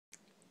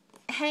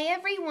Hey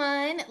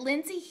everyone,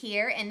 Lindsay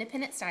here,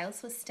 independent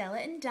stylist with Stella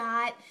and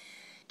Dot.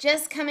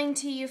 Just coming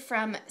to you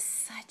from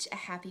such a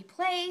happy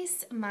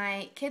place.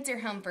 My kids are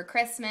home for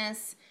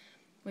Christmas,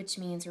 which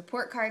means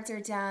report cards are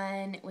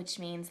done, which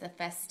means the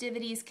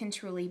festivities can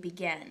truly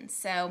begin.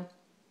 So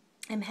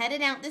I'm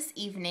headed out this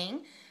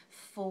evening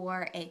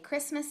for a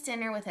Christmas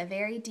dinner with a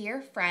very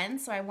dear friend,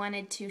 so I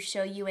wanted to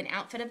show you an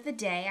outfit of the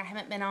day. I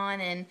haven't been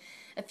on in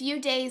a few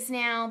days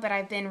now, but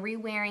I've been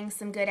re-wearing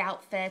some good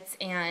outfits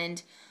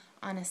and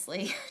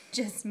honestly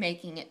just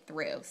making it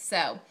through.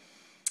 So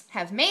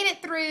have made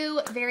it through,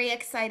 very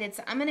excited.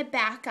 So I'm going to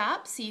back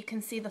up so you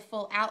can see the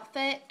full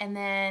outfit, and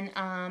then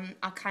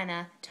I'll kind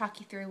of talk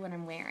you through what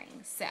I'm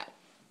wearing. So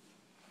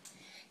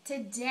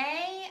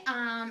today,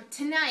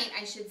 tonight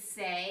I should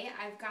say,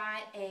 I've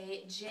got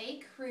a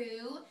J.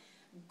 Crew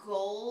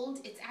gold.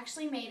 It's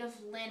actually made of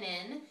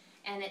linen,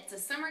 and it's a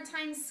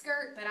summertime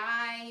skirt, but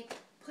I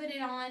put it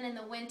on in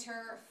the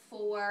winter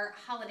for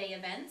holiday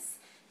events.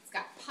 It's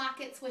got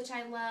pockets, which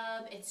I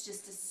love. It's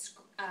just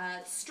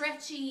a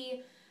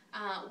stretchy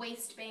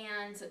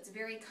waistband, so it's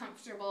very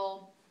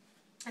comfortable,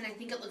 and I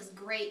think it looks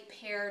great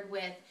paired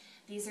with,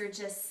 these are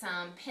just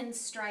some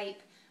pinstripe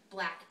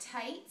black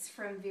tights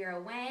from Vera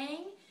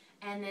Wang,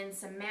 and then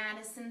some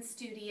Madison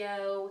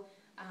Studio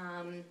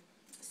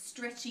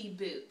stretchy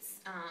boots,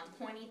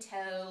 pointy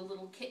toe,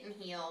 little kitten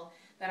heel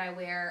that I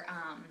wear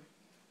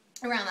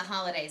around the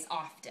holidays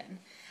often.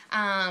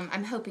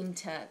 I'm hoping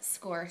to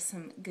score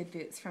some good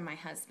boots from my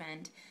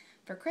husband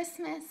for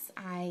Christmas.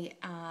 I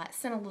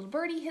sent a little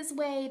birdie his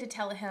way to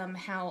tell him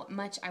how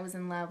much I was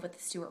in love with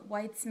the Stuart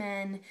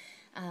Weitzman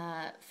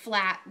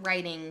flat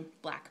riding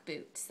black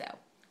boot. So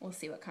we'll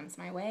see what comes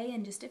my way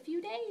in just a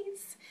few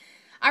days.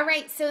 All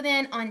right, so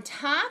then on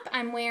top,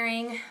 I'm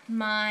wearing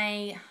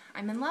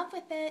I'm in love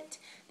with it.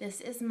 This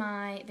is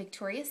my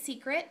Victoria's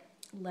Secret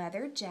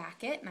leather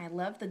jacket, and I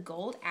love the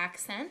gold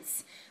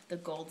accents, the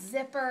gold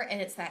zipper,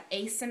 and it's that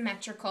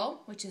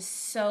asymmetrical, which is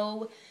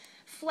so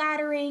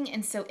flattering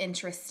and so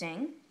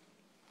interesting.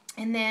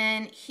 And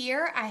then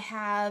here I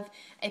have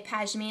a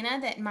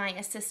pashmina that my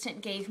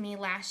assistant gave me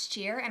last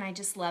year, and I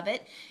just love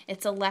it.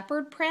 It's a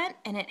leopard print,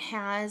 and it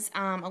has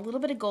a little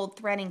bit of gold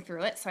threading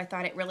through it, so I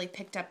thought it really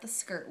picked up the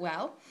skirt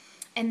well.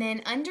 And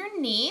then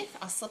underneath,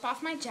 I'll slip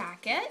off my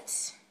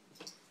jacket.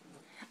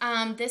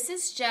 This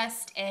is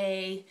just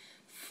a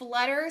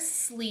flutter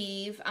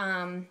sleeve,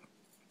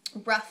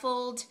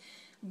 ruffled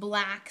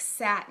black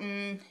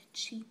satin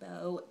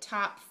cheapo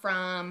top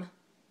from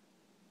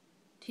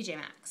TJ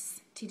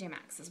Maxx. TJ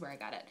Maxx is where I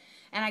got it.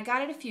 And I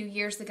got it a few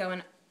years ago,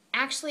 and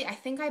actually I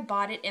think I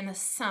bought it in the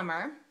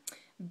summer,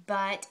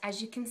 but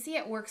as you can see,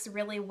 it works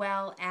really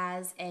well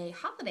as a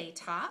holiday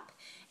top,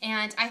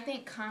 and I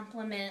think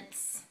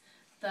complements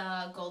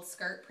the gold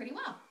skirt pretty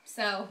well.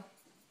 So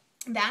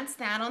that's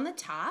that on the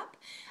top.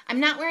 I'm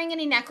not wearing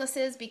any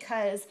necklaces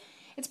because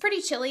it's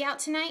pretty chilly out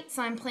tonight,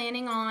 so I'm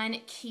planning on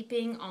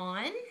keeping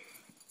on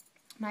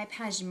my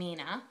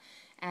pashmina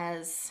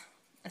as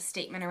a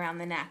statement around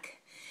the neck.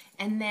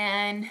 And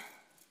then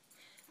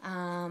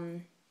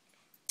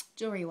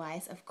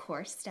jewelry-wise, of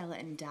course, Stella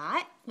and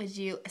Dot. Would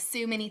you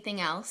assume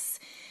anything else?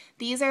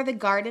 These are the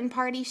Garden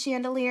Party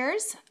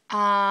Chandeliers,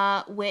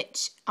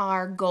 which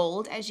are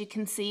gold, as you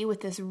can see,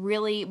 with this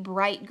really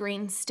bright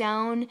green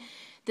stone.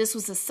 This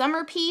was a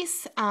summer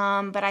piece,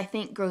 but I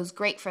think goes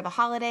great for the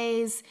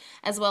holidays,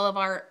 as well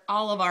as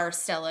all of our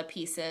Stella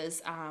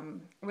pieces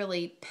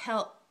really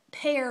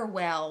pair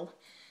well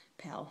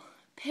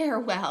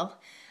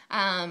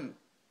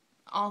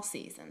all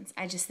seasons.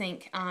 I just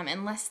think,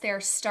 unless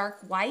they're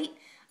stark white,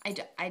 those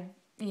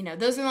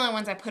are the only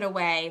ones I put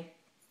away.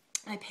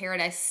 My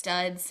Paradise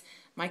studs,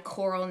 my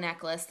coral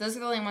necklace, those are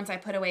the only ones I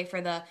put away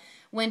for the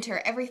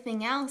winter.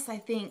 Everything else, I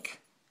think,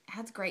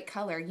 adds great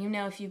color. You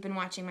know, if you've been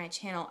watching my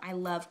channel, I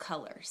love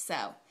color.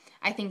 So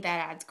I think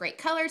that adds great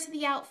color to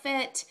the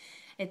outfit.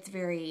 It's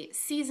very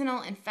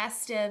seasonal and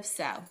festive.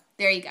 So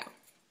there you go.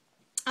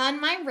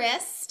 On my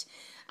wrist,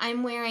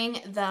 I'm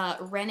wearing the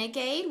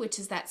Renegade, which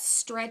is that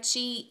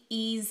stretchy,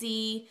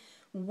 easy,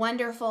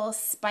 wonderful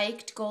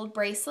spiked gold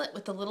bracelet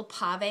with the little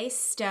pave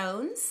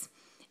stones.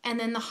 And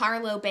then the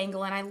Harlow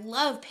Bangle, and I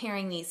love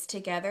pairing these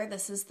together.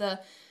 This is the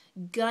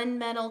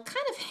gunmetal,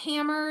 kind of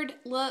hammered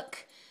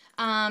look.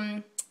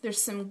 There's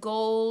some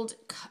gold,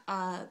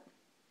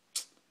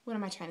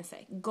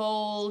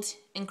 gold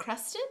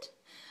encrusted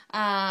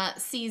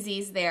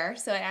CZs there,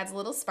 so it adds a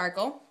little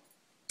sparkle.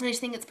 I just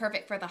think it's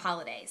perfect for the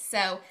holidays.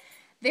 So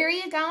there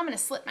you go. I'm going to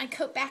slip my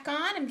coat back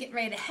on. I'm getting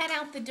ready to head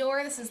out the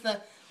door. This is the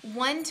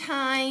one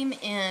time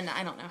in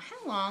I don't know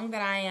how long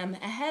that I am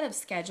ahead of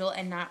schedule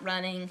and not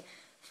running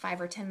 5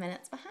 or 10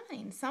 minutes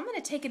behind. So I'm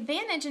going to take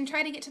advantage and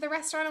try to get to the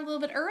restaurant a little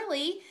bit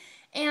early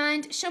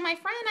and show my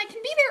friend I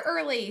can be there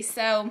early.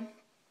 So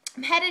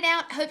I'm headed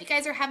out. I hope you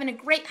guys are having a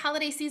great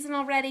holiday season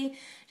already.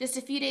 Just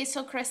a few days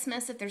till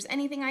Christmas. If there's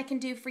anything I can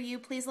do for you,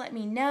 please let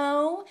me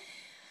know.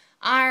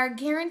 Our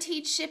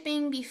guaranteed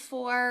shipping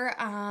before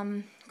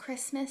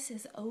Christmas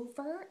is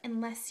over,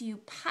 unless you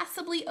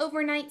possibly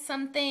overnight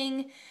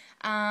something.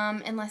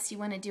 unless you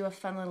want to do a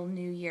fun little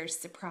New Year's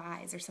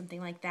surprise or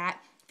something like that.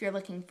 If you're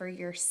looking for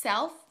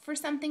yourself for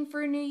something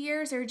for New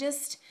Year's, or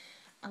just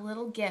a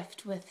little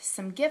gift with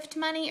some gift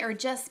money, or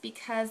just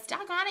because,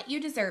 doggone it, you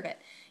deserve it.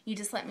 You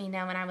just let me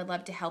know and I would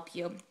love to help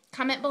you.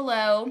 Comment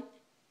below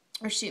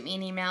or shoot me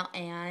an email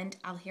and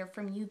I'll hear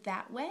from you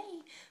that way.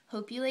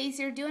 Hope you ladies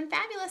are doing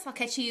fabulous. I'll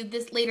catch you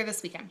later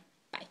this weekend.